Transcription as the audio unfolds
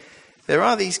there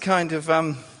are these kind of,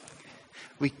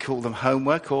 we call them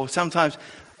homework, or sometimes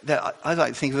I like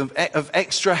to think of them of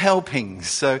extra helpings.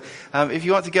 So if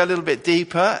you want to go a little bit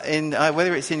deeper in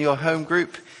whether it's in your home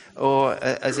group or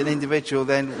as an individual,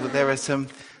 then there are some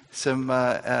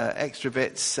extra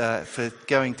bits for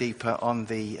going deeper on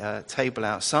the table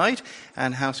outside.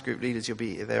 And house group leaders,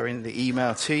 they're in the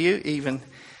email to you. Even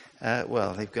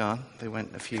they've gone. They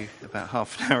went about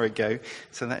half an hour ago,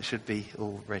 so that should be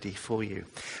all ready for you.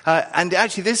 And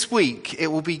actually, this week it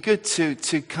will be good to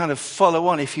kind of follow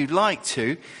on, if you'd like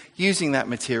to, using that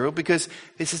material, because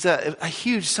this is a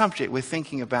huge subject we're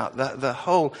thinking about, the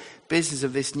whole business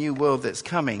of this new world that's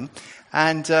coming.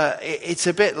 And it's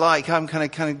a bit like I'm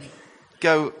kind of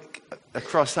go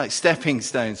across like stepping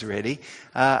stones, really.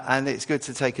 And it's good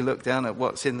to take a look down at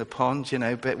what's in the pond,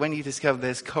 But when you discover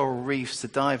there's coral reefs to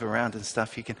dive around and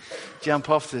stuff, you can jump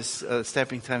off this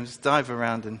stepping stones, dive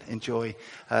around and enjoy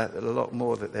a lot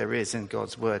more that there is in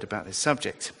God's word about this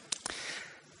subject.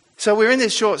 So we're in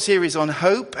this short series on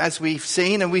hope, as we've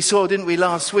seen, and we saw, didn't we,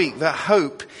 last week, that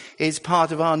hope is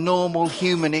part of our normal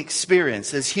human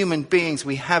experience. As human beings,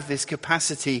 we have this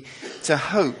capacity to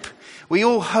hope. We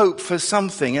all hope for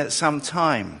something at some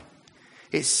time.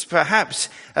 It's perhaps,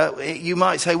 you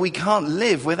might say, we can't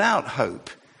live without hope.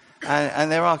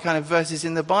 And there are kind of verses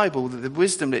in the Bible, the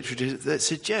wisdom literature, that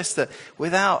suggest that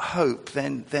without hope,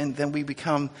 then we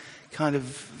become kind of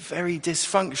very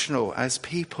dysfunctional as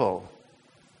people.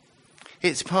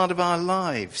 It's part of our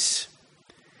lives.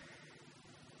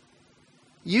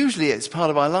 Usually it's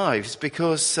part of our lives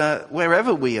because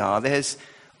wherever we are, there's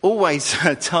always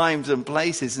times and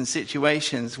places and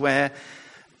situations where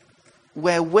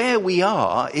we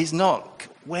are is not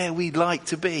where we'd like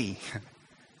to be.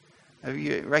 Have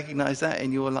you recognized that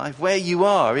in your life? Where you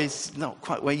are is not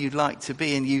quite where you'd like to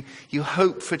be, and you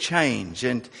hope for change.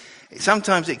 And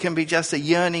sometimes it can be just a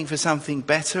yearning for something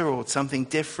better or something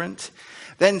different.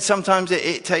 Then sometimes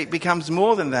it becomes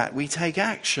more than that. We take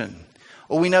action.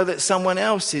 Or we know that someone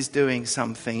else is doing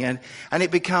something, and it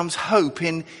becomes hope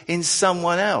in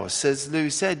someone else. As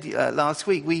Lou said last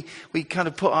week, we kind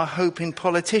of put our hope in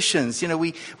politicians.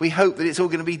 We hope that it's all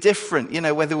going to be different,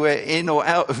 whether we're in or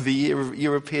out of the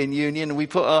European Union. And we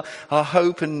put our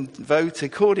hope and vote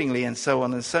accordingly, and so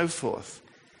on and so forth.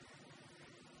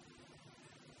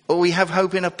 Or we have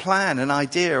hope in a plan, an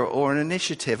idea, or an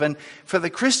initiative. And for the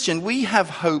Christian, we have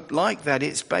hope like that.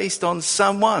 It's based on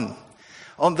someone,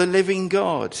 on the living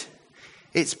God.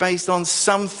 It's based on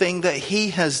something that he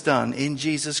has done in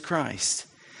Jesus Christ.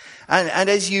 And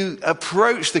as you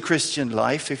approach the Christian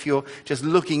life, if you're just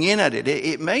looking in at it,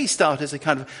 it may start as a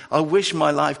kind of, I wish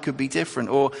my life could be different.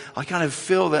 Or I kind of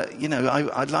feel that,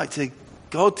 I'd like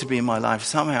God to be in my life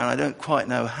somehow, and I don't quite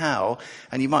know how.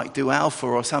 And you might do Alpha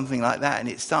or something like that, and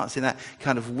it starts in that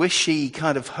kind of wishy,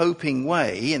 kind of hoping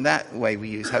way. In that way we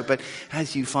use hope. But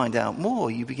as you find out more,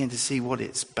 you begin to see what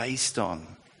it's based on.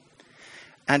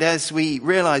 And as we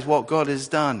realize what God has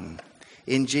done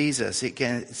in Jesus,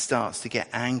 it starts to get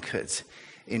anchored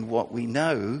in what we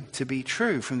know to be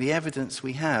true from the evidence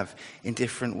we have in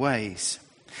different ways.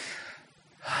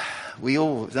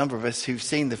 A number of us who've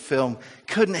seen the film,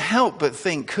 couldn't help but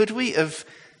think, could we have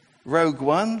Rogue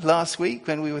One last week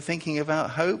when we were thinking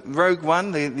about hope? Rogue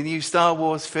One, the new Star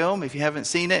Wars film, if you haven't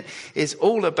seen it, is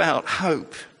all about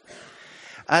hope.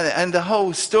 And the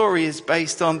whole story is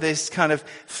based on this kind of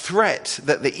threat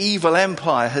that the evil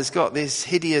empire has got, this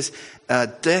hideous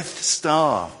Death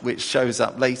Star, which shows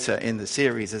up later in the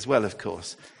series as well, of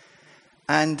course.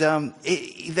 And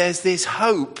there's this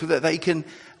hope that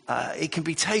it can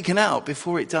be taken out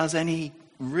before it does any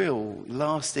real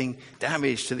lasting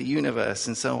damage to the universe,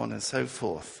 and so on and so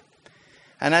forth.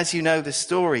 And as you know the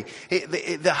story,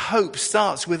 the hope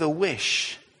starts with a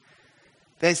wish.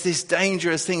 There's this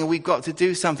dangerous thing and we've got to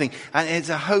do something. And it's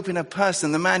a hope in a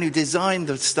person. The man who designed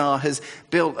the star has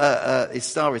built, his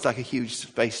star is like a huge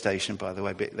space station, by the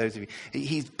way, but those of you,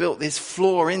 he's built this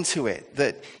floor into it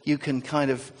that you can kind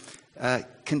of,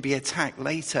 can be attacked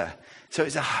later. So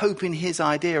it's a hope in his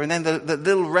idea. And then the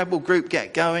little rebel group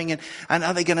get going, and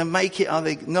are they going to make it? Are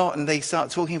they not? And they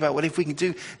start talking about, well, if we can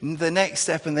do the next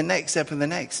step and the next step and the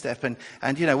next step. And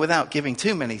without giving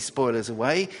too many spoilers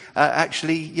away,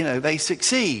 actually, they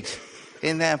succeed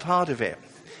in their part of it.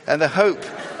 And the hope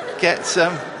gets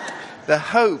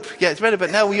better.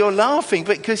 But now you're laughing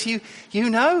because you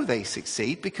know they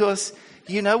succeed, because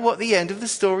you know what the end of the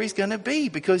story is going to be,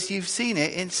 because you've seen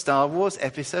it in Star Wars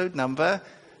episode number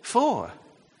 4.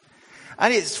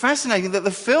 And it's fascinating that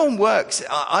the film works,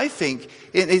 I think,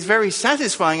 it is very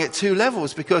satisfying at 2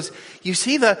 levels, because you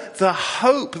see the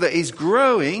hope that is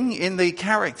growing in the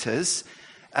characters,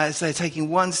 as they're taking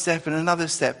one step and another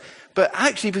step. But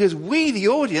actually, because we, the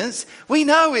audience, we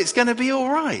know it's going to be all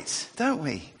right, don't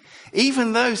we?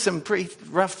 Even though some pretty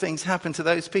rough things happen to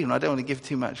those people, and I don't want to give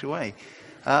too much away,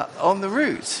 on the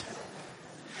route.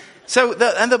 So,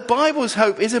 and the Bible's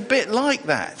hope is a bit like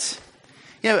that.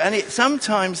 And it's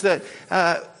sometimes that,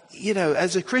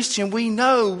 as a Christian, we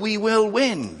know we will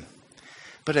win.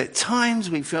 But at times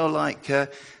we feel like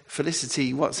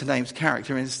Felicity, what's her name's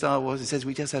character in Star Wars, it says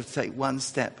we just have to take one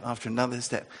step after another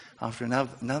step after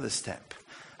another step.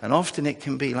 And often it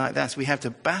can be like that. So we have to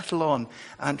battle on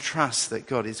and trust that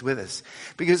God is with us.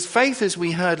 Because faith, as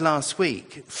we heard last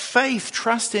week, faith,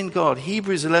 trust in God,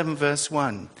 Hebrews 11 verse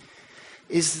 1,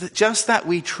 is just that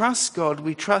we trust God,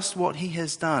 we trust what he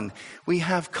has done. We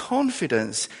have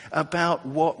confidence about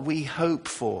what we hope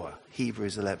for.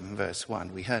 Hebrews 11 verse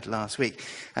 1, we heard last week.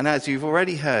 And as you've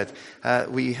already heard,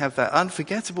 we have that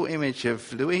unforgettable image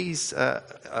of Louise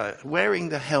wearing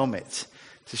the helmet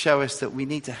to show us that we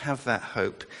need to have that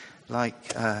hope, like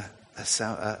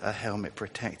a helmet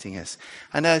protecting us.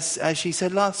 And as she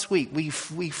said last week, we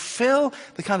fill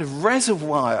the kind of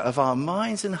reservoir of our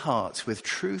minds and hearts with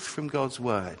truth from God's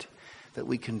word that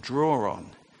we can draw on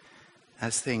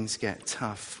as things get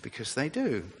tough, because they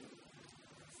do.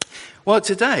 Well,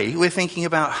 today we're thinking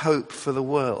about hope for the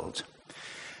world.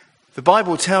 The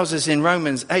Bible tells us in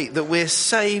Romans 8 that we're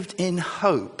saved in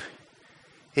hope.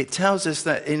 It tells us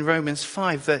that in Romans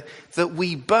 5 that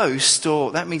we boast,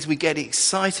 or that means we get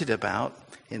excited about.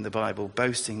 In the Bible,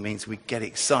 boasting means we get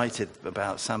excited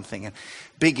about something and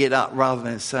big it up rather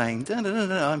than saying,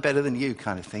 no, I'm better than you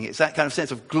kind of thing. It's that kind of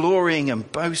sense of glorying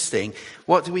and boasting.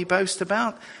 What do we boast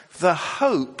about? The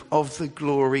hope of the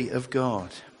glory of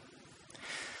God.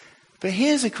 But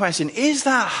here's a question. Is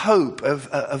that hope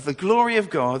of the glory of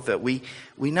God that we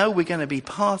know we're going to be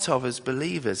part of as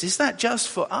believers, is that just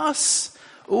for us,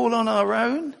 all on our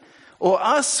own? Or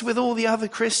us with all the other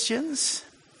Christians?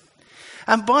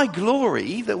 And by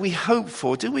glory that we hope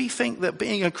for, do we think that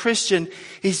being a Christian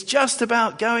is just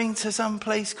about going to some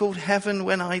place called heaven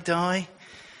when I die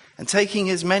and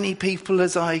taking as many people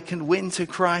as I can win to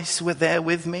Christ there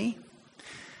with me?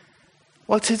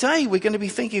 Well, today we're going to be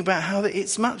thinking about how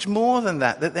it's much more than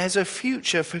that there's a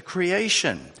future for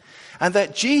creation, and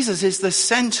that Jesus is the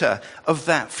center of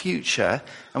that future,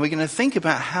 and we're going to think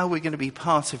about how we're going to be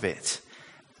part of it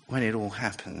when it all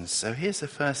happens. So here's the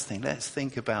first thing. Let's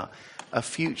think about a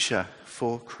future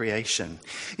for creation.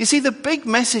 You see, the big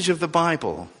message of the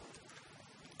Bible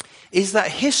is that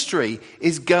history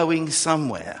is going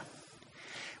somewhere.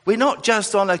 We're not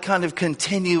just on a kind of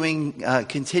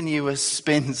continuous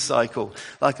spin cycle,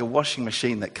 like a washing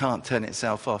machine that can't turn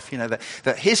itself off.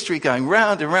 That history going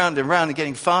round and round and round and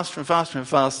getting faster and faster and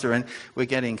faster, and we're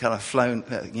getting kind of flown,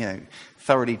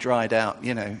 thoroughly dried out,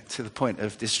 to the point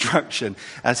of destruction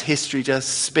as history just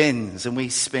spins and we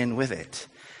spin with it.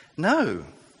 No.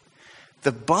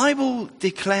 The Bible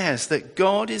declares that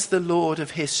God is the Lord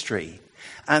of history,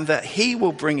 and that he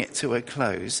will bring it to a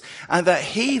close, and that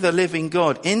he, the living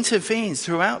God, intervenes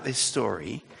throughout this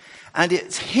story, and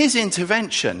it's his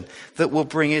intervention that will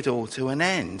bring it all to an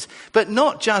end. But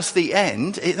not just the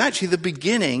end, it's actually the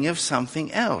beginning of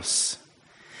something else.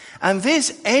 And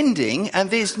this ending and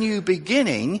this new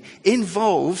beginning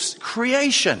involves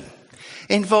creation,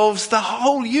 involves the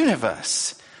whole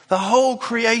universe, the whole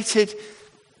created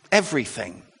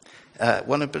everything.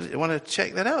 Want to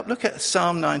check that out? Look at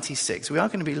Psalm 96. We are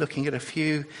going to be looking at a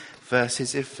few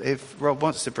verses. If Rob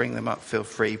wants to bring them up, feel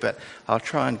free. But I'll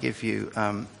try and give you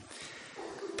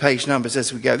page numbers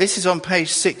as we go. This is on page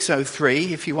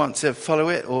 603. If you want to follow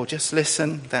it or just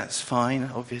listen, that's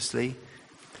fine, obviously.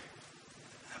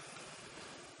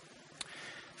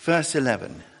 Verse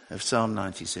 11 of Psalm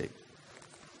 96.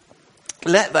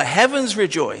 Let the heavens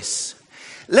rejoice.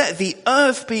 Let the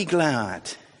earth be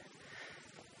glad.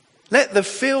 Let the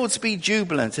fields be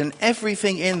jubilant and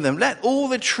everything in them. Let all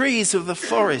the trees of the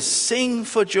forest sing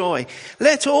for joy.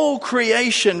 Let all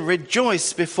creation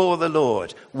rejoice before the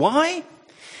Lord. Why?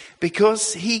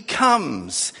 Because he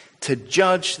comes to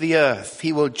judge the earth.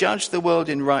 He will judge the world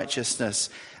in righteousness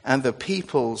and the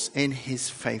peoples in his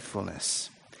faithfulness.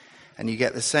 And you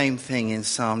get the same thing in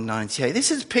Psalm 98.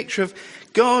 This is a picture of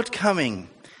God coming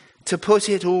to put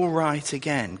it all right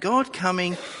again. God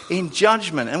coming in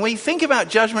judgment. And we think about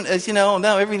judgment as, oh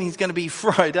no, everything's going to be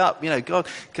fried up. God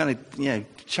kind of,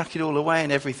 chuck it all away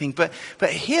and everything. But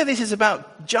here this is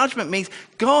about judgment, means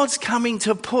God's coming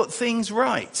to put things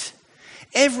right.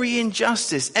 Every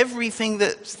injustice, everything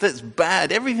that's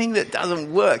bad, everything that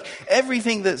doesn't work,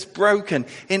 everything that's broken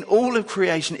in all of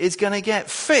creation is going to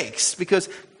get fixed because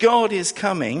God is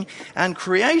coming, and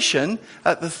creation,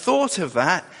 at the thought of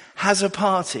that, has a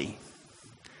party.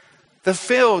 The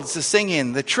fields are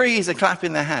singing, the trees are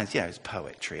clapping their hands. Yeah, it's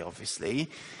poetry, obviously,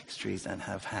 because trees don't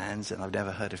have hands, and I've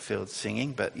never heard of fields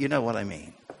singing, but you know what I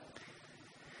mean.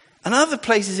 And other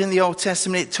places in the Old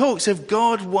Testament, it talks of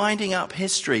God winding up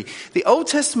history. The Old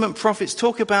Testament prophets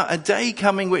talk about a day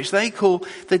coming which they call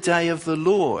the day of the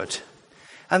Lord.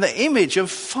 And the image of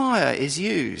fire is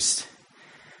used.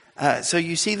 So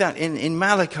you see that in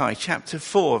Malachi chapter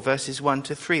 4, verses 1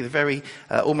 to 3, the very,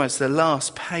 almost the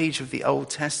last page of the Old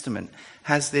Testament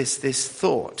has this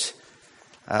thought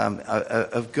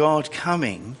of God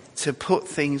coming to put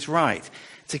things right,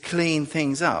 to clean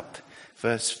things up.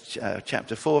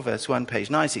 Chapter 4, verse 1,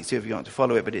 page 962 if you want to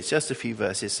follow it, but it's just a few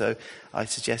verses, so I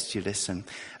suggest you listen.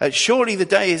 Surely the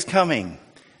day is coming.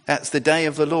 That's the day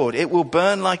of the Lord. It will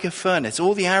burn like a furnace.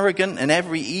 All the arrogant and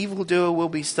every evildoer will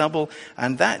be stubble.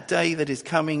 And that day that is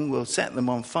coming will set them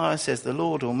on fire, says the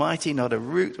Lord Almighty. Not a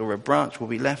root or a branch will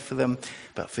be left for them.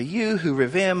 But for you who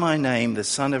revere my name, the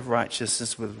Son of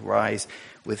Righteousness will rise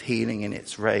with healing in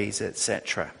its rays,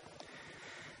 etc.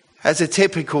 As a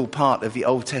typical part of the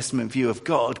Old Testament view of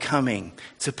God coming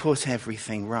to put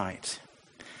everything right.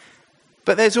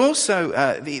 But there's also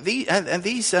And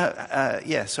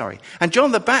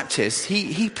John the Baptist,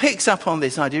 he picks up on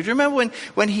this idea. Do you remember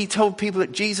when he told people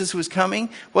that Jesus was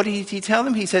coming? What did he tell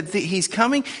them? He said he's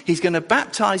coming. He's going to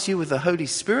baptize you with the Holy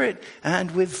Spirit and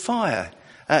with fire.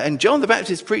 And John the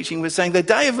Baptist preaching was saying, the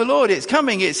day of the Lord, it's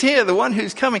coming, it's here, the one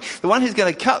who's coming, the one who's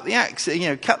going to cut the axe,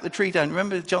 cut the tree down.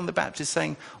 Remember John the Baptist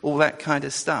saying all that kind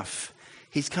of stuff?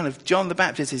 John the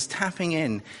Baptist is tapping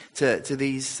in to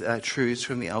these truths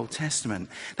from the Old Testament.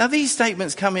 Now these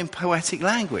statements come in poetic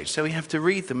language, so we have to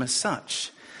read them as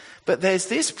such. But there's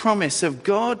this promise of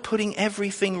God putting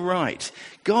everything right,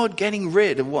 God getting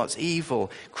rid of what's evil,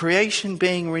 creation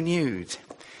being renewed.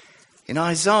 In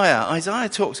Isaiah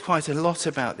talks quite a lot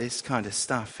about this kind of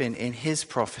stuff in his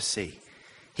prophecy.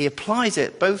 He applies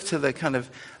it both to the kind of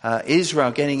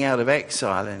Israel getting out of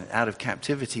exile and out of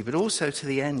captivity, but also to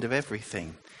the end of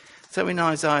everything. So in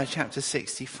Isaiah chapter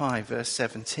 65, verse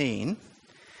 17,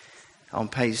 on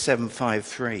page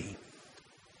 753,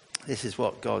 this is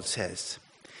what God says.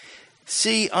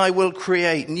 See, I will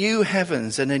create new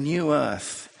heavens and a new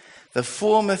earth. The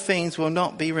former things will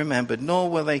not be remembered, nor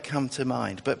will they come to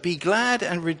mind. But be glad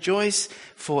and rejoice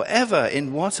forever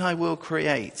in what I will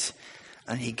create.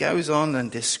 And he goes on and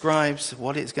describes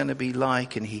what it's going to be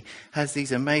like, and he has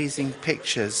these amazing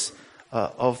pictures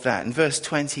of that. In verse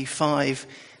 25,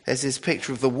 there's this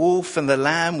picture of the wolf and the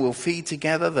lamb will feed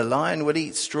together. The lion will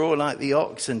eat straw like the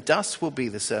ox, and dust will be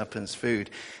the serpent's food.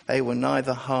 They will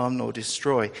neither harm nor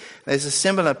destroy. There's a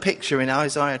similar picture in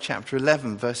Isaiah chapter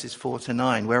 11, verses 4 to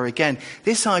 9, where again,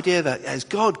 this idea that as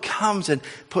God comes and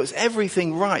puts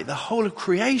everything right, the whole of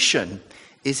creation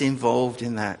is involved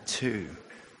in that too.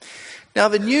 Now,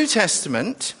 the New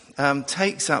Testament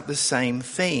takes up the same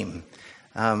theme,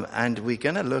 and we're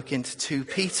going to look into 2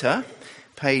 Peter,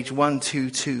 page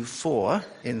 1224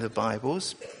 in the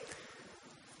Bibles,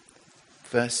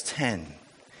 verse 10.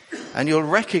 And you'll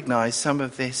recognize some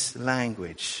of this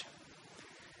language.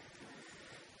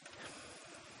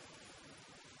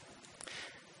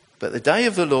 But the day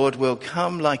of the Lord will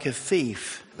come like a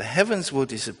thief. The heavens will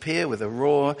disappear with a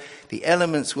roar. The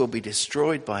elements will be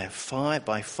destroyed by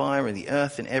fire, and the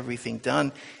earth and everything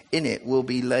done in it will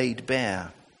be laid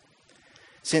bare.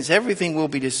 Since everything will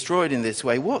be destroyed in this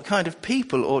way, what kind of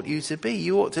people ought you to be?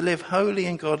 You ought to live holy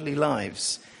and godly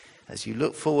lives as you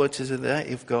look forward to the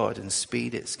day of God and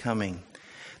speed its coming.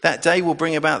 That day will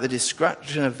bring about the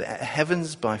destruction of the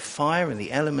heavens by fire, and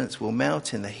the elements will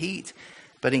melt in the heat.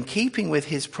 But in keeping with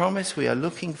his promise, we are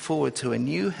looking forward to a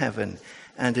new heaven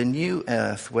and a new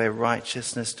earth where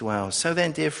righteousness dwells. So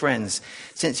then, dear friends,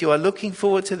 since you are looking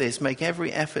forward to this, make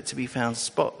every effort to be found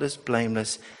spotless,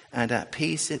 blameless, and at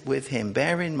peace with him.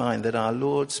 Bear in mind that our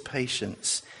Lord's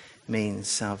patience means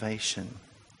salvation.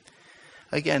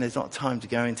 Again, there's not time to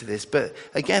go into this, but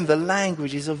again, the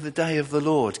language is of the day of the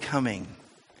Lord coming.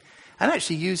 And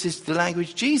actually uses the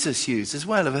language Jesus used as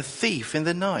well, of a thief in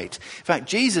the night. In fact,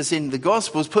 Jesus in the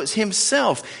Gospels puts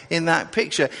himself in that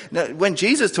picture. Now, when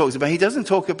Jesus talks about, he doesn't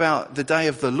talk about the day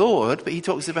of the Lord, but he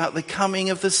talks about the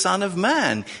coming of the Son of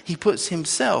Man. He puts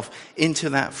himself into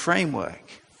that framework.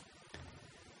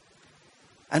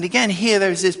 And again, here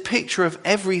there is this picture of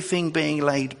everything being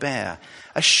laid bare,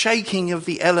 a shaking of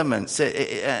the elements.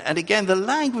 And again, the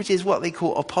language is what they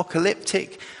call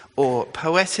apocalyptic or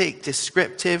poetic,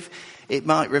 descriptive. It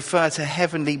might refer to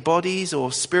heavenly bodies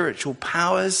or spiritual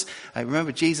powers.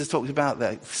 Remember, Jesus talked about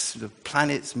the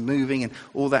planets moving and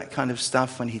all that kind of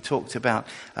stuff when he talked about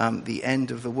the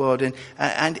end of the world.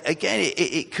 And again,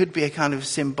 it could be a kind of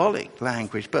symbolic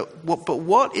language. But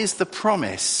what is the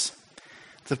promise?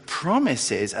 The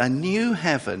promise is a new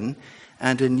heaven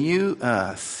and a new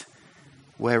earth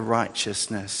where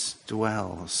righteousness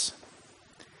dwells.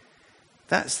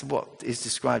 That's what is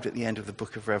described at the end of the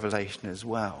book of Revelation as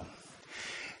well.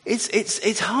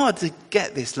 It's hard to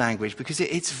get this language because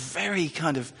it's very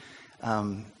kind of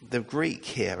the Greek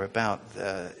here about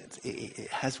it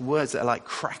has words that are like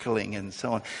crackling and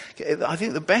so on. I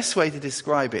think the best way to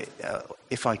describe it,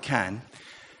 if I can,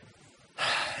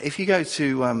 if you go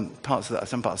to some parts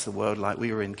of the world, like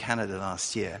we were in Canada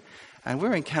last year, and we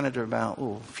were in Canada about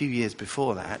a few years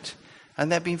before that,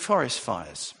 and there have been forest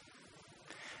fires.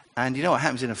 And you know what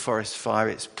happens in a forest fire?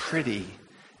 It's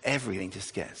everything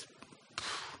just gets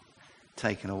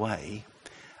taken away.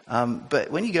 But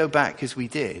when you go back, because we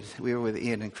were with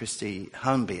Ian and Christy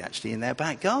Humby actually in their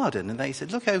back garden, and they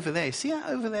said, look over there, see that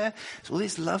over there? It's all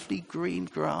this lovely green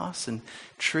grass and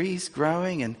trees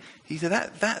growing. And he said,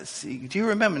 that's, do you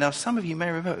remember? Now, some of you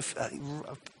may remember,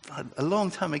 a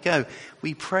long time ago,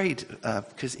 we prayed,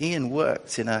 because Ian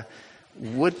worked in a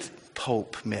wood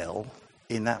pulp mill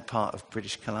in that part of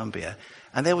British Columbia,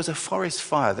 and there was a forest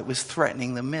fire that was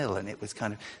threatening the mill, and it was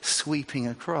kind of sweeping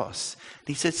across. And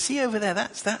he said, see over there,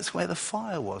 that's where the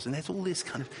fire was, and there's all this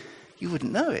kind of, you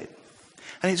wouldn't know it.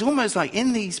 And it's almost like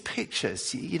in these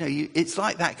pictures, it's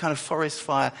like that kind of forest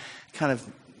fire kind of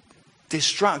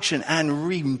destruction and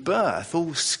rebirth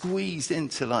all squeezed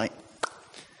into like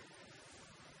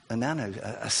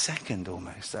a second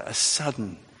almost, a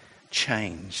sudden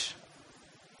change.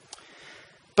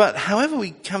 But however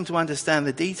we come to understand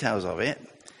the details of it,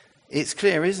 it's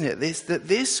clear, isn't it, that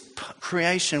this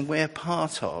creation we're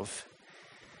part of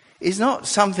is not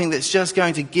something that's just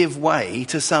going to give way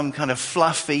to some kind of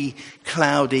fluffy,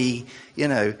 cloudy,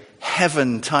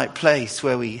 heaven-type place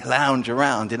where we lounge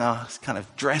around in our kind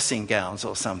of dressing gowns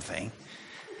or something.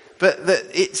 But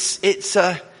that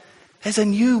there's a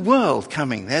new world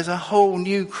coming. There's a whole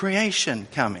new creation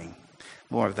coming.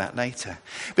 More of that later.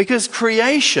 Because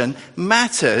creation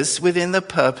matters within the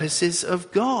purposes of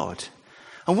God.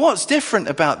 And what's different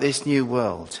about this new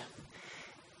world?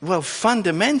 Well,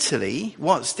 fundamentally,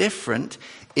 what's different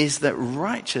is that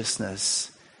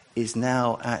righteousness is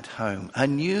now at home. A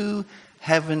new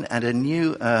heaven and a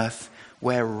new earth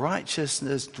where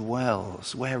righteousness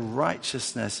dwells, where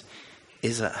righteousness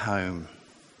is at home.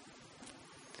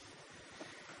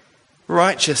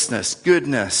 Righteousness,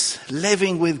 goodness,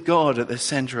 living with God at the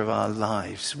center of our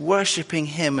lives, worshipping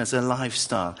him as a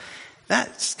lifestyle.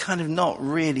 That's kind of not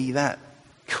really that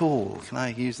cool. Can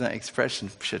I use that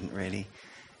expression? Shouldn't really.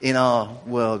 In our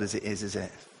world as it is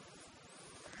it?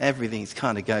 Everything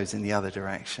kind of goes in the other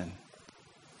direction.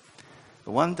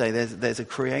 But one day there's a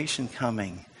creation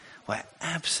coming where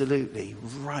absolutely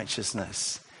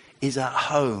righteousness is at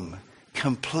home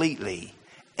completely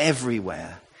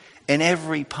everywhere. In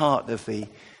every part of the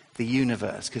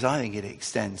universe, because I think it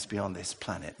extends beyond this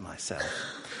planet myself.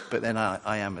 But then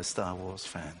I am a Star Wars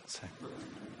fan.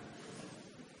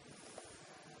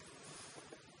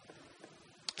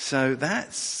 So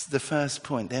that's the first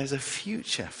point. There's a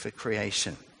future for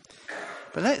creation.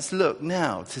 But let's look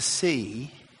now to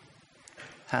see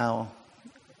how...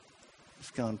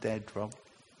 It's gone dead, Rob.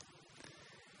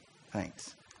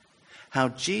 Thanks. How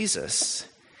Jesus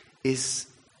is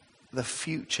the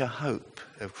future hope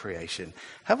of creation.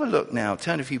 Have a look now.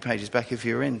 Turn a few pages back if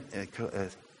you're in,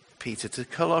 Peter, to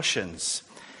Colossians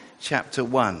chapter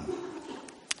 1.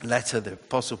 Letter the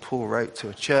Apostle Paul wrote to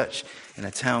a church in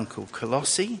a town called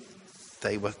Colossae.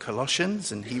 They were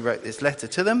Colossians, and he wrote this letter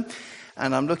to them.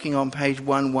 And I'm looking on page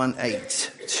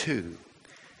 1182.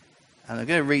 And I'm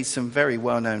going to read some very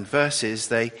well-known verses.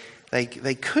 They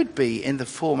could be in the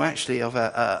form, actually, of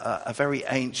a very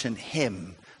ancient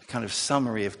hymn, kind of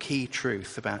summary of key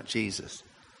truth about Jesus.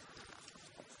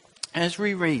 As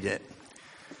we read it,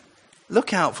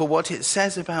 look out for what it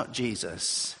says about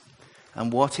Jesus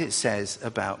and what it says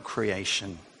about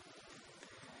creation.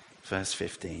 Verse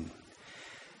 15.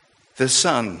 The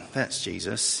Son, that's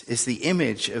Jesus, is the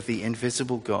image of the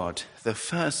invisible God, the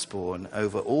firstborn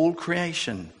over all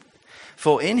creation.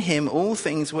 For in him all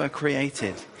things were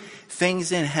created,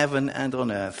 things in heaven and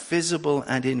on earth, visible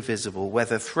and invisible,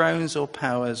 whether thrones or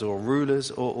powers or rulers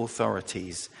or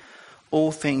authorities.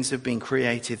 All things have been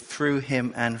created through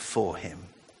him and for him.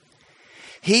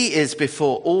 He is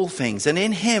before all things, and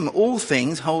in him all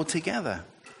things hold together.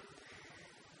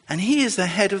 And he is the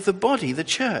head of the body, the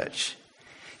church.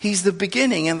 He's the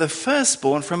beginning and the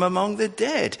firstborn from among the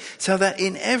dead, so that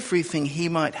in everything he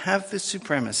might have the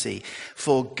supremacy.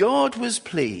 For God was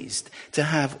pleased to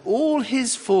have all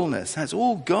his fullness, that's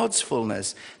all God's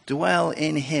fullness, dwell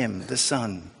in him, the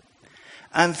Son.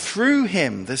 And through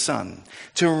him, the Son,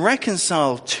 to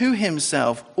reconcile to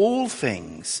himself all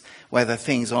things, whether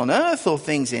things on earth or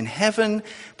things in heaven,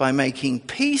 by making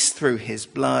peace through his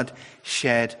blood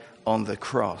shed on the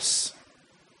cross.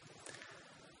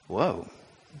 Whoa.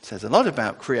 It says a lot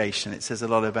about creation. It says a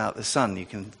lot about the Son. You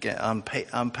can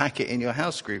unpack it in your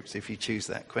house groups if you choose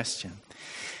that question.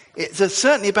 It's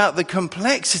certainly about the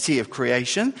complexity of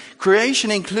creation.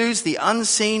 Creation includes the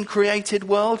unseen created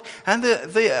world and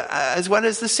as well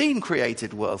as the seen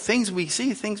created world. Things we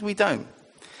see, things we don't.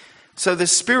 So the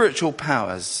spiritual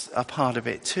powers are part of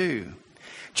it too.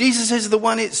 Jesus is the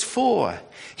one it's for.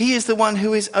 He is the one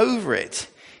who is over it.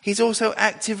 He's also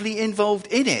actively involved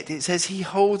in it. It says he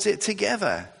holds it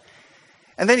together.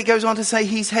 And then it goes on to say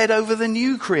he's head over the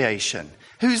new creation.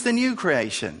 Who's the new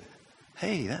creation?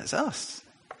 Hey, that's us.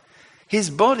 His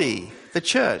body, the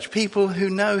church, people who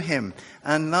know him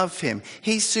and love him.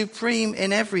 He's supreme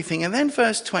in everything. And then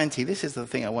verse 20, this is the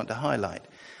thing I want to highlight.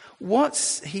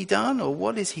 What's he done, or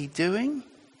what is he doing?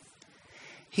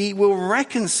 He will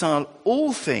reconcile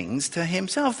all things to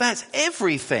himself. That's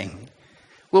everything.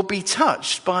 Will be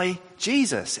touched by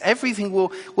Jesus. Everything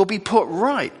will be put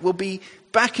right, will be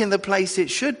back in the place it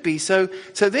should be. So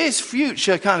this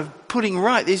future kind of putting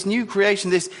right, this new creation,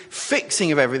 this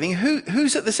fixing of everything,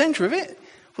 who's at the center of it?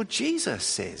 Well,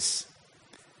 Jesus is.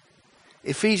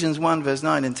 Ephesians 1 verse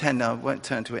 9 and 10, now I won't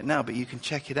turn to it now, but you can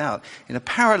check it out. In a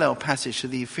parallel passage to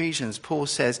the Ephesians, Paul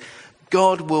says,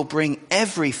 God will bring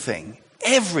everything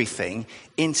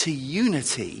into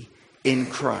unity in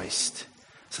Christ.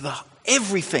 So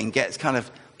everything gets kind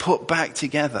of put back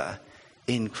together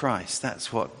in Christ.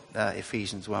 That's what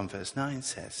Ephesians 1 verse 9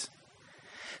 says.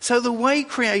 So the way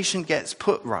creation gets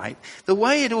put right, the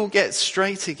way it all gets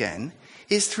straight again,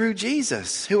 is through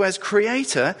Jesus, who as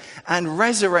creator and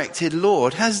resurrected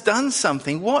Lord has done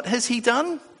something. What has he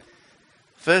done?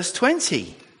 Verse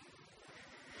 20.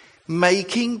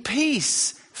 Making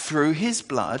peace through his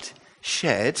blood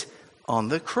shed on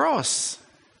the cross.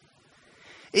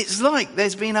 It's like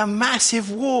there's been a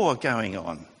massive war going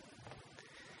on.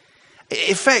 It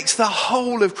affects the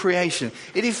whole of creation.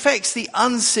 It affects the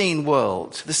unseen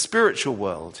world, the spiritual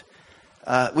world,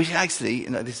 which actually,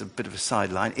 this is a bit of a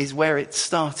sideline, is where it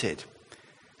started.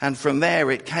 And from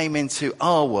there it came into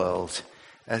our world,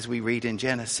 as we read in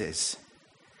Genesis.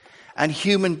 And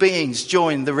human beings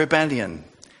joined the rebellion,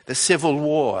 the civil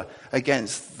war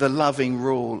against the loving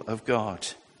rule of God.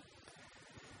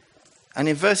 And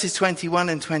in verses 21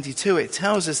 and 22, it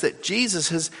tells us that Jesus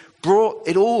has brought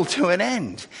it all to an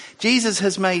end. Jesus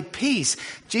has made peace.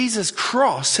 Jesus'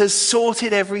 cross has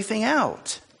sorted everything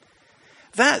out.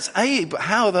 That's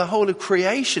how the whole of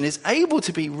creation is able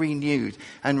to be renewed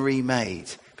and remade,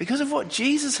 because of what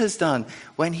Jesus has done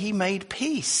when he made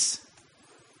peace.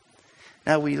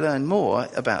 Now we learn more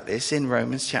about this in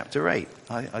Romans chapter 8.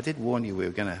 I did warn you we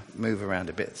were going to move around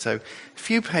a bit. So a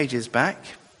few pages back.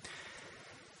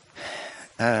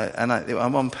 And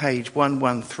I'm on page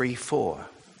 1134.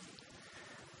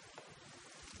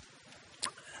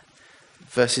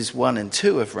 Verses 1 and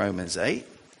 2 of Romans 8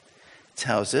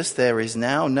 tells us there is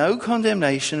now no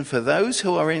condemnation for those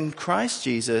who are in Christ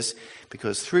Jesus,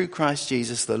 because through Christ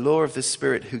Jesus the law of the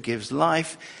Spirit who gives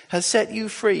life has set you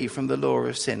free from the law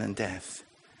of sin and death.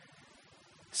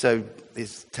 So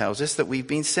this tells us that we've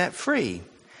been set free.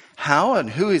 How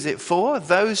and who is it for?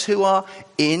 Those who are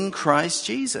in Christ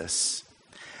Jesus.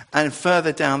 And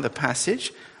further down the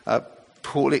passage,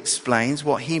 Paul explains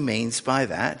what he means by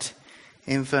that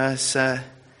in verse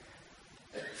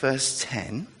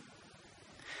 10.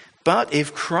 But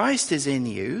if Christ is in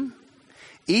you,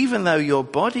 even though your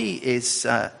body is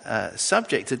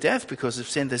subject to death because of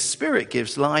sin, the Spirit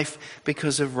gives life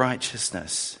because of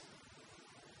righteousness.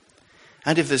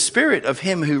 And if the Spirit of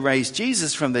him who raised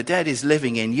Jesus from the dead is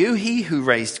living in you, he who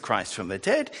raised Christ from the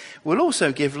dead will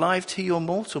also give life to your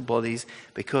mortal bodies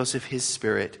because of his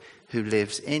Spirit who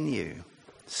lives in you.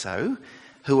 So,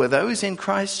 who are those in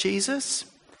Christ Jesus?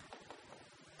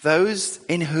 Those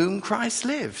in whom Christ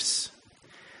lives.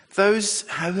 Those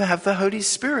who have the Holy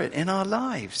Spirit in our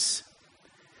lives.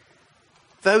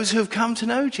 Those who have come to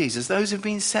know Jesus, those who have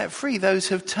been set free, those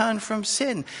who have turned from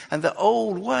sin and the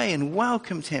old way and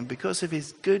welcomed him because of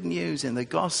his good news in the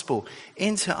gospel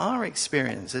into our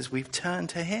experience as we've turned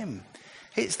to him.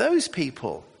 It's those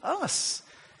people, us,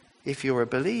 if you're a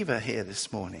believer here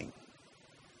this morning.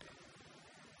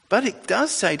 But it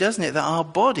does say, doesn't it, that our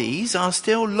bodies are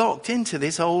still locked into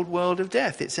this old world of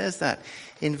death. It says that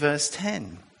in verse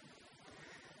 10.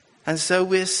 And so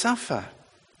we suffer.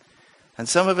 And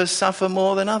some of us suffer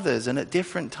more than others and at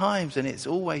different times. And it's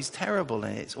always terrible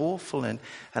and it's awful and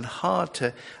hard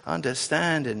to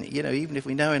understand. And, even if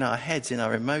we know in our heads, in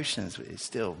our emotions, it's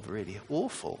still really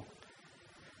awful.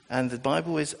 And the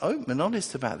Bible is open and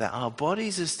honest about that. Our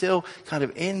bodies are still kind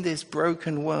of in this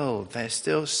broken world. They're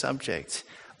still subject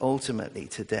ultimately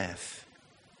to death.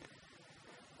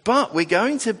 But we're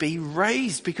going to be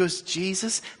raised because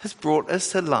Jesus has brought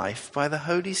us to life by the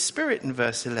Holy Spirit in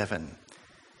verse 11.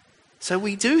 So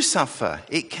we do suffer.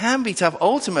 It can be tough.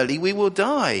 Ultimately, we will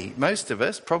die. Most of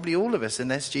us, probably all of us,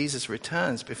 unless Jesus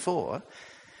returns before.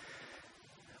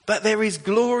 But there is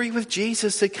glory with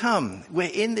Jesus to come. We're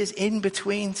in this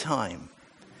in-between time.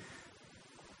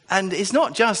 And it's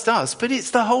not just us, but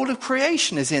it's the whole of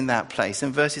creation is in that place.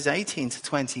 And verses 18 to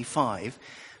 25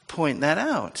 point that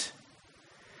out.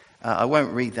 I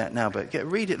won't read that now, but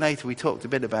read it later. We talked a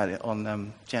bit about it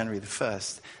on January the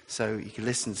 1st, so you can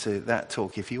listen to that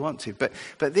talk if you want to. But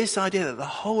this idea that the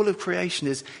whole of creation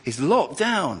is locked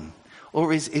down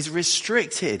or is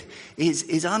restricted,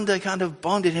 is under kind of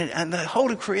bondage, and the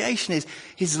whole of creation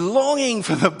is longing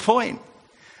for the point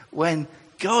when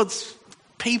God's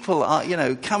people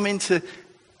are, come into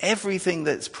everything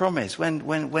that's promised,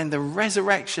 when the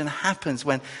resurrection happens,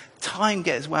 when time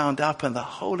gets wound up and the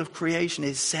whole of creation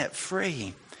is set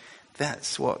free.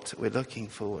 That's what we're looking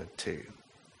forward to.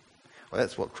 Well,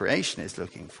 that's what creation is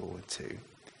looking forward to.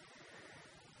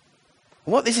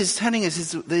 What this is telling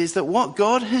us is that what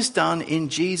God has done in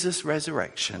Jesus'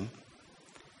 resurrection,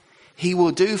 he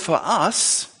will do for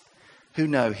us who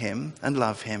know him and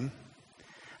love him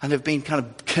and have been kind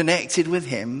of connected with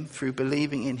him through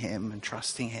believing in him and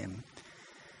trusting him.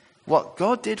 What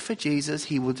God did for Jesus,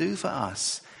 he will do for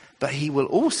us, but he will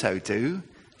also do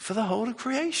for the whole of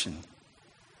creation.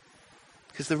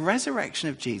 Because the resurrection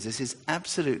of Jesus is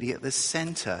absolutely at the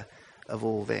center of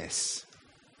all this.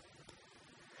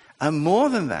 And more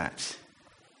than that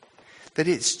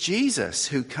it's Jesus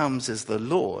who comes as the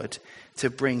Lord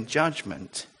to bring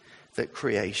judgment that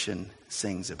creation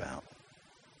sings about.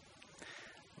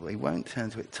 We won't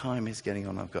turn to it. Time is getting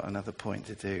on. I've got another point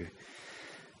to do.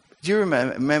 Do you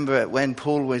remember when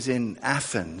Paul was in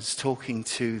Athens talking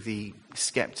to the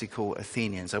skeptical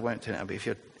Athenians? I won't turn it up, but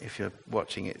if you're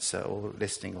watching it or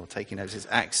listening or taking notes, it's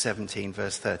Acts 17,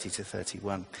 verse 30 to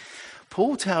 31.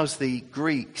 Paul tells the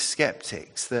Greek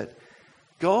skeptics that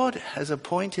God has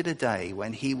appointed a day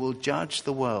when he will judge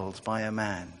the world by a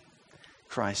man,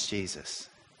 Christ Jesus.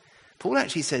 Paul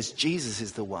actually says Jesus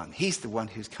is the one. He's the one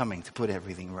who's coming to put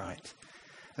everything right.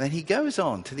 And then he goes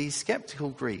on to these skeptical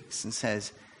Greeks and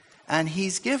says, and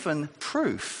he's given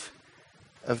proof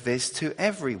of this to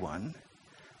everyone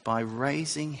by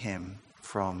raising him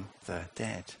from the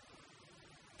dead.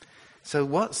 So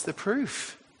what's the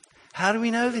proof? How do we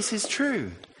know this is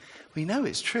true? We know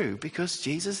it's true because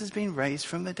Jesus has been raised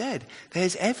from the dead.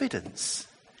 There's evidence.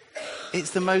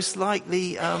 It's the most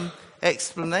likely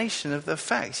explanation of the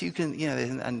facts. You can,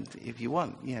 and if you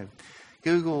want,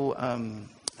 Google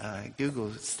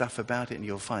stuff about it and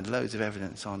you'll find loads of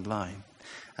evidence online.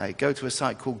 Go to a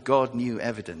site called God New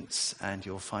Evidence and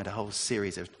you'll find a whole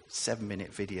series of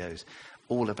 7-minute videos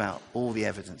all about all the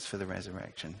evidence for the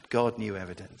resurrection. God New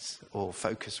Evidence or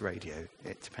Focus Radio.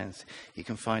 It depends. You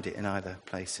can find it in either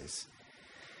places.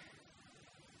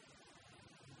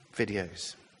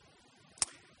 Videos.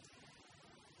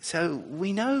 So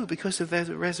we know because of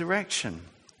the resurrection.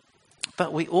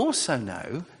 But we also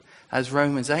know, as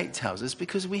Romans 8 tells us,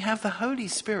 because we have the Holy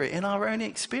Spirit in our own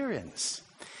experience.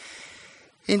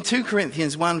 In 2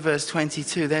 Corinthians 1 verse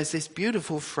 22, there's this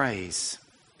beautiful phrase.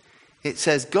 It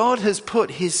says, God has put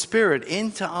his Spirit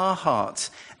into our hearts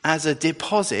as a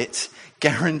deposit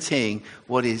guaranteeing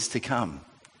what is to come.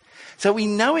 So we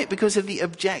know it because of the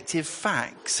objective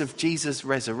facts of Jesus'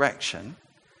 resurrection,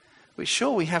 which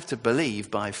sure we have to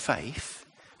believe by faith.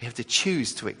 We have to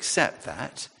choose to accept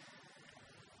that.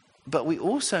 But we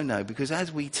also know because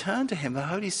as we turn to him, the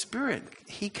Holy Spirit,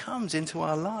 he comes into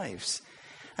our lives.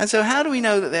 And so how do we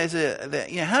know that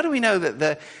how do we know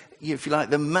that if you like,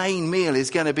 the main meal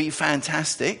is going to be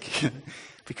fantastic?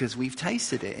 Because we've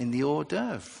tasted it in the hors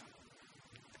d'oeuvre.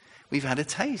 We've had a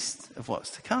taste of what's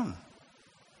to come.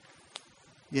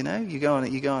 You go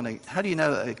on a, how do you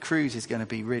know that a cruise is going to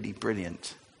be really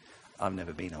brilliant? I've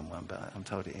never been on one, but I'm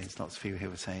told it is. Lots of people here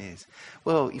would say it is.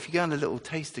 Well, if you go on a little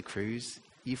taster cruise,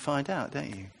 you find out,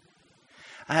 don't you?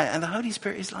 And the Holy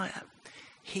Spirit is like that.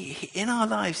 In our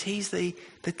lives, he's the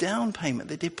down payment,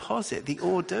 the deposit, the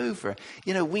hors d'oeuvre.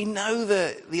 We know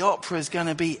that the opera is going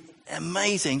to be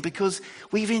amazing because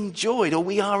we've enjoyed, or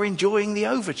we are enjoying, the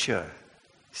overture.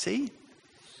 See?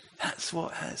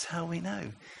 That's how we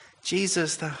know.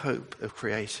 Jesus, the hope of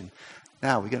creation.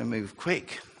 Now we're going to move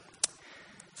quick.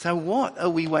 So what are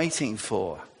we waiting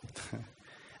for?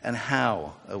 And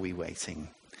how are we waiting?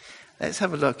 Let's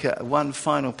have a look at one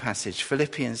final passage,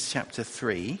 Philippians chapter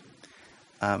 3.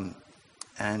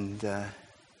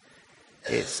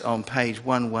 It's on page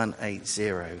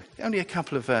 1180. Only a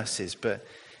couple of verses, but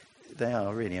they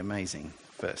are really amazing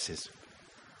verses.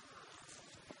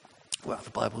 Well,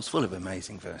 the Bible's full of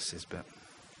amazing verses, but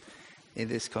in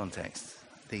this context,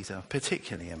 these are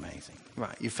particularly amazing.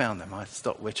 Right, you found them. I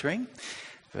stopped wittering.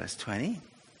 Verse 20.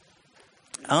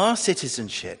 Our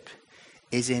citizenship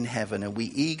is in heaven, and we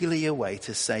eagerly await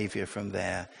a Saviour from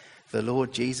there, the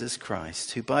Lord Jesus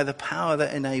Christ, who by the power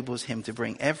that enables him to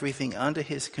bring everything under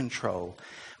his control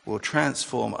will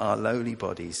transform our lowly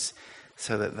bodies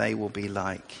so that they will be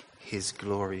like his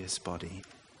glorious body.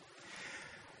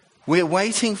 We're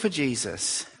waiting for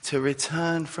Jesus to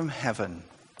return from heaven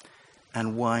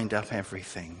and wind up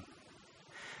everything.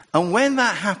 And when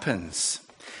that happens,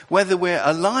 whether we're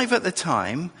alive at the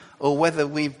time or whether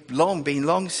we've been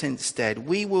long since dead,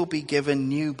 we will be given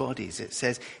new bodies. It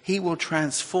says he will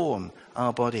transform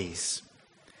our bodies.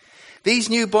 These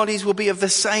new bodies will be of the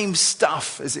same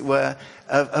stuff, as it were,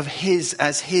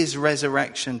 as his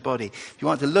resurrection body. If you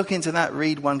want to look into that,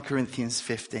 read 1 Corinthians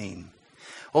 15.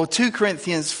 Or 2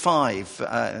 Corinthians 5,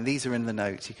 and these are in the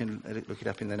notes, you can look it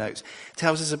up in the notes,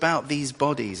 tells us about these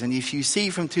bodies. And if you see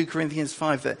from 2 Corinthians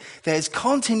 5 that there's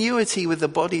continuity with the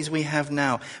bodies we have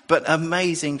now, but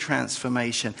amazing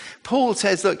transformation. Paul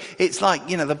says, look, it's like,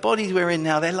 the bodies we're in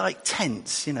now, they're like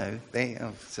tents, sorry,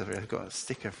 I've got a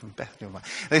sticker from Bethlehem.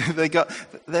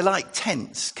 They're like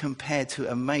tents compared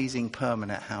to amazing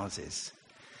permanent houses.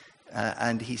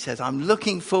 And he says, I'm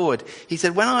looking forward. He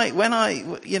said, when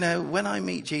I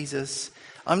meet Jesus,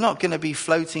 I'm not going to be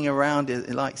floating around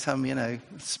like some,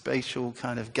 spatial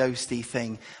kind of ghosty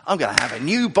thing. I'm going to have a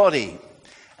new body.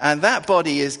 And that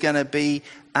body is going to be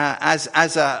as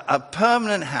a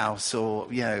permanent house, or,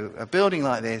 a building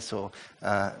like this, or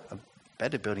a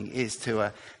better building is to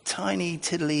a tiny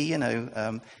tiddly,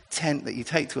 tent that you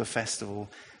take to a festival.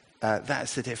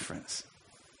 That's the difference.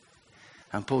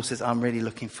 And Paul says, I'm really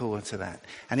looking forward to that.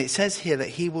 And it says here that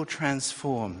he will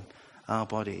transform our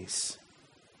bodies.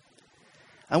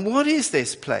 And what is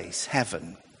this place,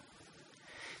 heaven?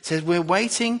 It says we're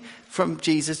waiting for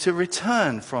Jesus to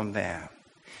return from there.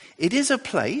 It is a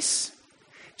place.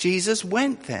 Jesus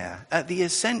went there at the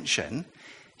ascension.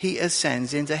 He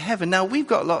ascends into heaven. Now, we've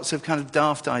got lots of kind of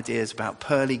daft ideas about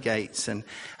pearly gates, and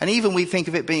even we think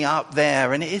of it being up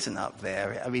there, and it isn't up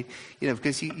there. I mean,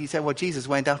 because you say, well, Jesus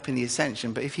went up in the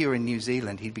ascension, but if you were in New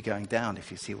Zealand, he'd be going down,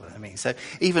 if you see what I mean. So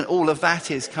even all of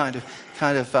that is kind of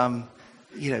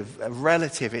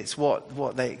relative. It's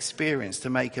what they experience to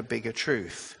make a bigger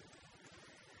truth.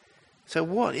 So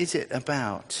what is it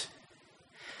about?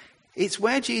 It's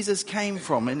where Jesus came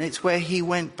from, and it's where he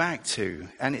went back to,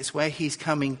 and it's where he's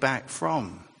coming back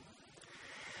from.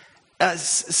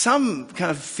 Some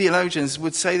kind of theologians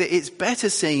would say that it's better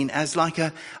seen as like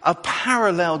a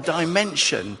parallel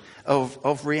dimension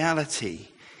of reality.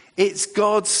 It's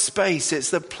God's space.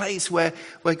 It's the place where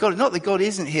God, not that God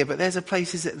isn't here, but there's a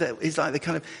place that is like the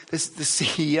kind of the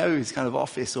CEO's kind of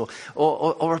office, or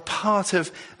a part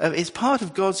of it's part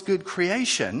of God's good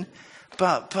creation,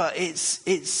 but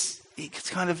it's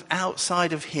kind of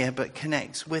outside of here, but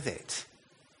connects with it.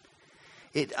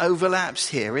 It overlaps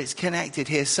here. It's connected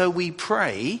here. So we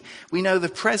pray. We know the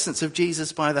presence of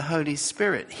Jesus by the Holy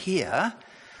Spirit here,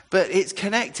 but it's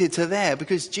connected to there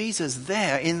because Jesus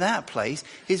there in that place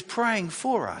is praying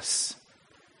for us.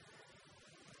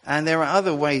 And there are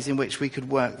other ways in which we could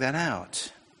work that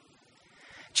out.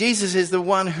 Jesus is the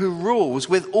one who rules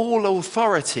with all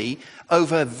authority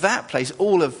over that place,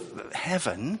 all of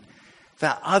heaven,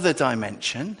 that other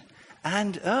dimension,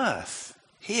 and earth,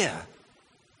 here.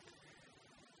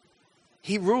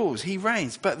 He rules, he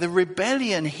reigns. But the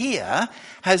rebellion here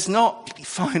has not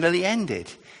finally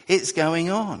ended. It's going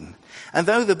on. And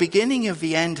though the beginning of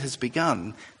the end has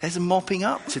begun, there's a mopping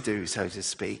up to do, so to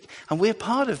speak. And we're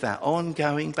part of that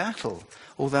ongoing battle,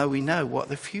 although we know what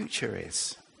the future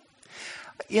is.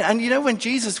 And when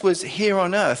Jesus was here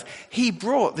on earth, he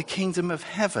brought the kingdom of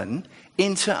heaven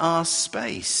into our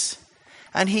space.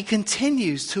 And he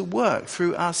continues to work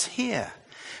through us here.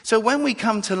 So when we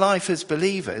come to life as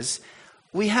believers,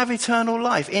 we have eternal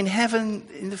life in heaven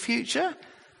in the future.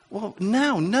 Well,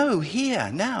 now, no,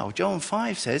 here, now. John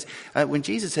 5 says, when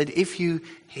Jesus said, if you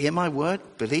hear my word,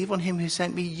 believe on him who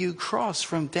sent me, you cross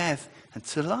from death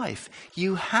to life.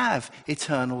 You have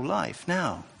eternal life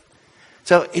now.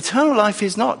 So eternal life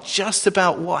is not just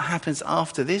about what happens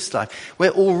after this life. We're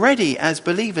already, as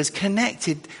believers,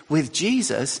 connected with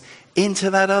Jesus into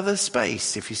that other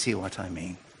space, if you see what I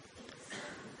mean.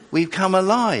 We've come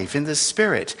alive in the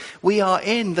Spirit. We are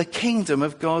in the kingdom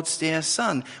of God's dear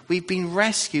Son. We've been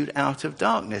rescued out of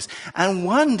darkness. And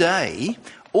one day,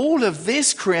 all of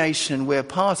this creation we're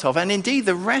part of, and indeed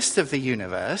the rest of the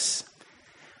universe,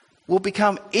 will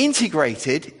become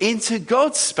integrated into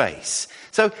God's space.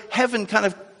 So heaven kind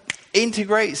of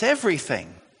integrates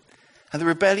everything. And the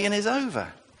rebellion is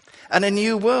over. And a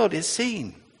new world is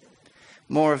seen.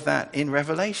 More of that in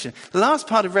Revelation. The last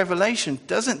part of Revelation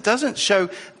doesn't show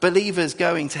believers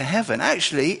going to heaven.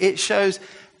 Actually, it shows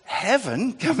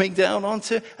heaven coming down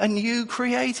onto a new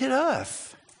created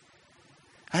earth.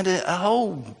 And a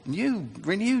whole new,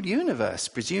 renewed universe,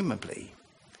 presumably.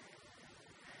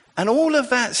 And all of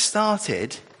that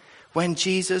started when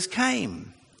Jesus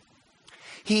came.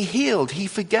 He healed, he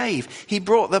forgave, he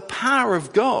brought the power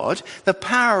of God, the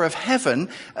power of heaven,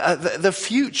 the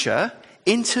future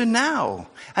into now.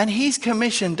 And he's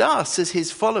commissioned us as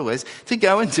his followers to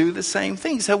go and do the same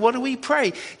thing. So what do we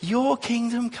pray? Your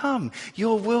kingdom come,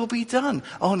 your will be done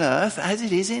on earth as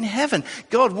it is in heaven.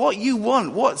 God, what you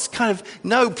want, what's kind of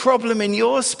no problem in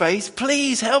your space,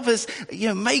 please help us,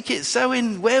 make it so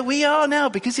in where we are now,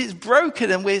 because it's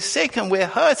broken and we're sick and we're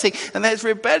hurting and there's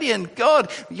rebellion.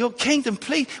 God, your kingdom,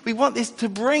 please, we want this to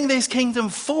bring this kingdom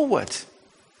forward,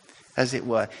 as it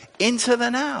were, into the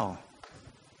now.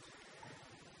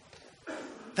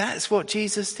 That's what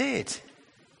Jesus did.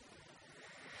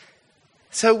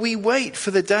 So we wait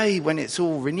for the day when it's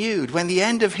all renewed, when the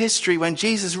end of history, when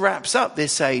Jesus wraps up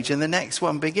this age and the next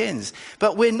one begins.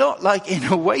 But we're not like in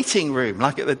a waiting room,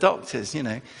 like at the doctor's,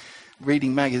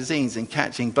 reading magazines and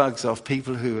catching bugs off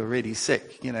people who are really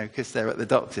sick, because they're at the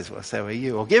doctor's. Well, so are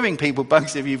you. Or giving people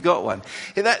bugs if you've got one.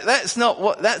 That's not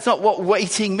what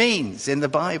waiting means in the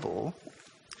Bible.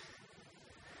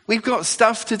 We've got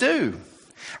stuff to do.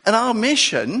 And our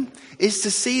mission is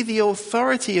to see the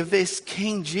authority of this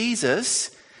King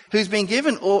Jesus, who's been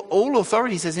given all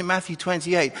authority, says in Matthew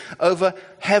 28, over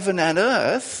heaven and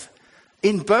earth,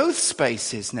 in both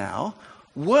spaces now,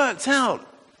 worked out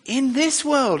in this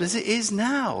world as it is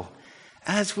now,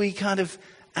 as we kind of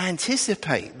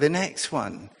anticipate the next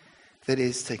one that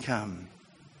is to come.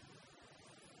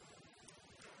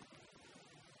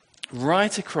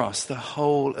 Right across the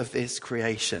whole of this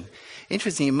creation.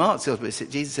 Interesting, in Mark's Gospel,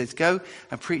 Jesus says, go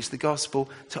and preach the gospel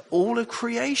to all of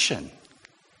creation.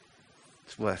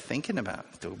 It's worth thinking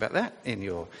about. Talk about that in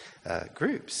your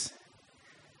groups.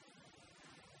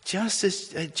 Just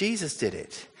as Jesus did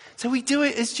it. So we do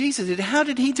it as Jesus did it. How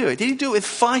did he do it? Did he do it with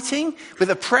fighting, with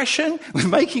oppression, with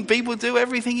making people do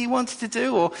everything he wanted to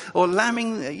do, or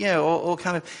lambing, or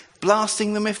kind of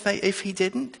blasting them if he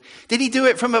didn't? Did he do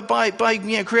it by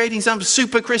creating some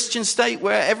super Christian state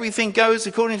where everything goes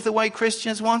according to the way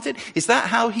Christians want it? Is that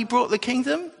how he brought the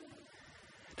kingdom?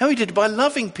 No, he did it by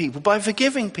loving people, by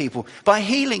forgiving people, by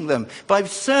healing them, by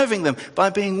serving them, by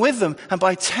being with them, and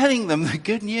by telling them the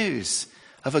good news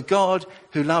of a God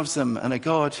who loves them and a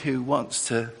God who wants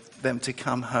them to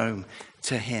come home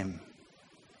to him.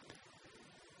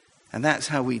 And that's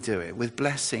how we do it, with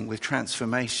blessing, with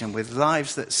transformation, with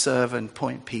lives that serve and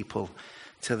point people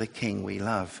to the King we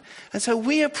love. And so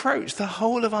we approach the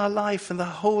whole of our life and the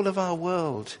whole of our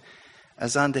world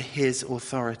as under his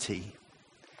authority.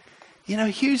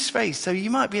 Huge space. So you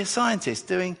might be a scientist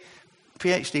doing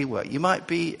PhD work. You might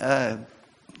be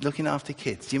looking after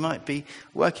kids. You might be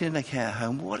working in a care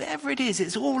home. Whatever it is,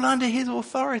 it's all under his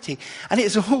authority. And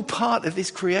it's all part of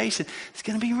this creation. It's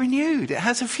going to be renewed. It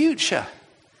has a future.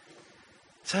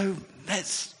 So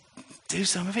let's do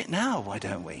some of it now, why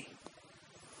don't we?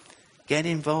 Get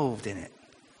involved in it.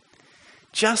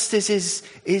 Justice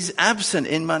is absent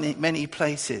in many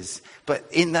places. But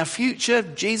in the future,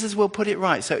 Jesus will put it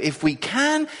right. So if we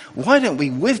can, why don't we,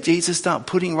 with Jesus, start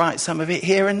putting right some of it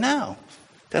here and now?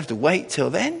 Don't have to wait till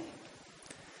then.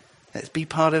 Let's be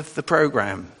part of the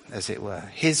program, as it were,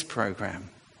 his program.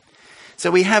 So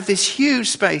we have this huge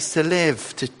space to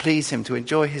live, to please him, to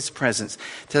enjoy his presence,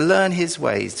 to learn his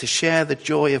ways, to share the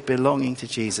joy of belonging to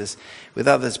Jesus with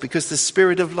others, because the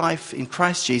Spirit of life in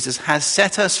Christ Jesus has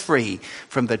set us free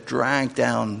from the dragged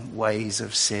down ways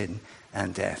of sin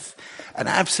and death. And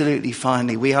absolutely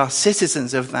finally, we are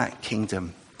citizens of that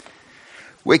kingdom.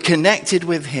 We're connected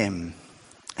with him.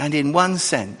 And in one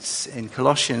sense, in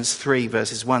Colossians 3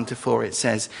 verses 1 to 4, it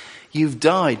says, you've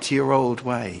died to your old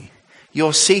way.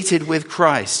 You're seated with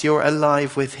Christ. You're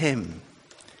alive with him.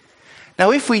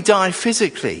 Now, if we die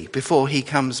physically before he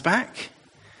comes back,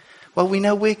 well, we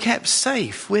know we're kept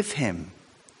safe with him.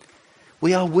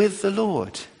 We are with the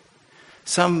Lord.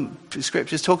 Some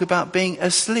scriptures talk about being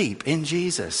asleep in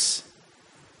Jesus.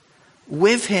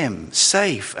 With him,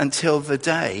 safe until the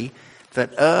day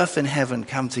that earth and heaven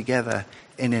come together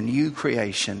in a new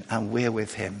creation and we're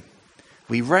with him.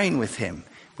 We reign with him.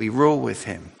 We rule with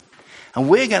him. And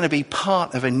we're going to be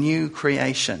part of a new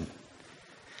creation.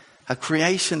 A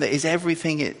creation that is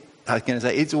everything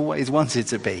it's always wanted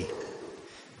to be.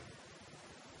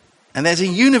 And there's a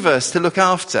universe to look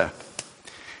after.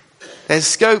 There's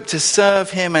scope to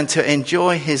serve him and to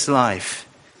enjoy his life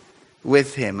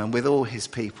with him and with all his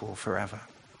people forever.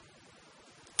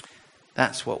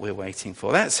 That's what we're waiting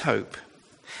for. That's hope.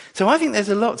 So I think there's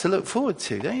a lot to look forward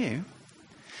to, don't you?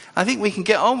 I think we can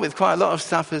get on with quite a lot of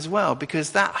stuff as well,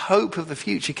 because that hope of the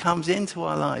future comes into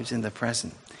our lives in the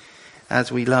present as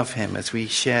we love him, as we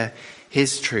share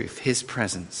his truth, his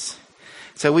presence.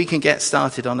 So we can get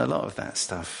started on a lot of that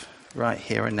stuff right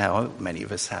here and now. Many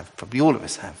of us have, probably all of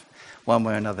us have, one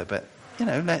way or another. But,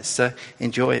 let's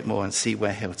enjoy it more and see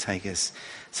where he'll take us.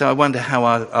 So I wonder how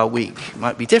our week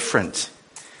might be different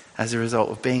as a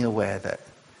result of being aware that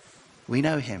we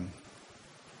know him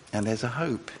and there's a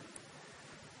hope.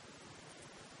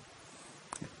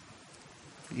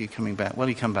 You coming back? While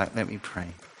you come back, let me pray.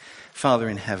 Father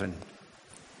in heaven,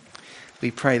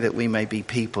 we pray that we may be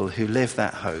people who live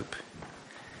that hope.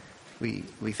 We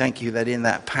thank you that in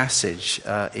that passage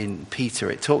in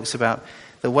Peter, it talks about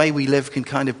the way we live can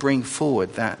kind of bring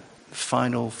forward that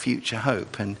final future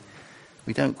hope. And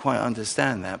we don't quite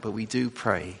understand that, but we do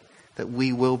pray that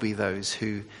we will be those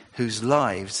whose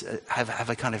lives have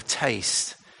a kind of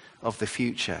taste of the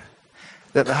future.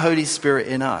 That the Holy Spirit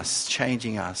in us,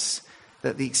 changing us,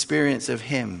 that the experience of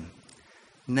him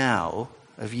now,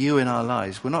 of you in our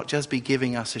lives, will not just be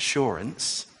giving us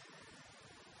assurance,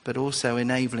 but also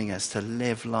enabling us to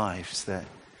live lives that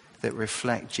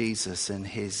reflect Jesus and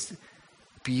his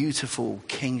beautiful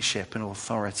kingship and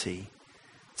authority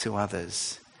to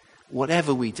others.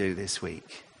 Whatever we do this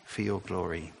week, for your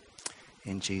glory.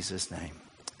 In Jesus' name,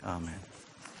 amen.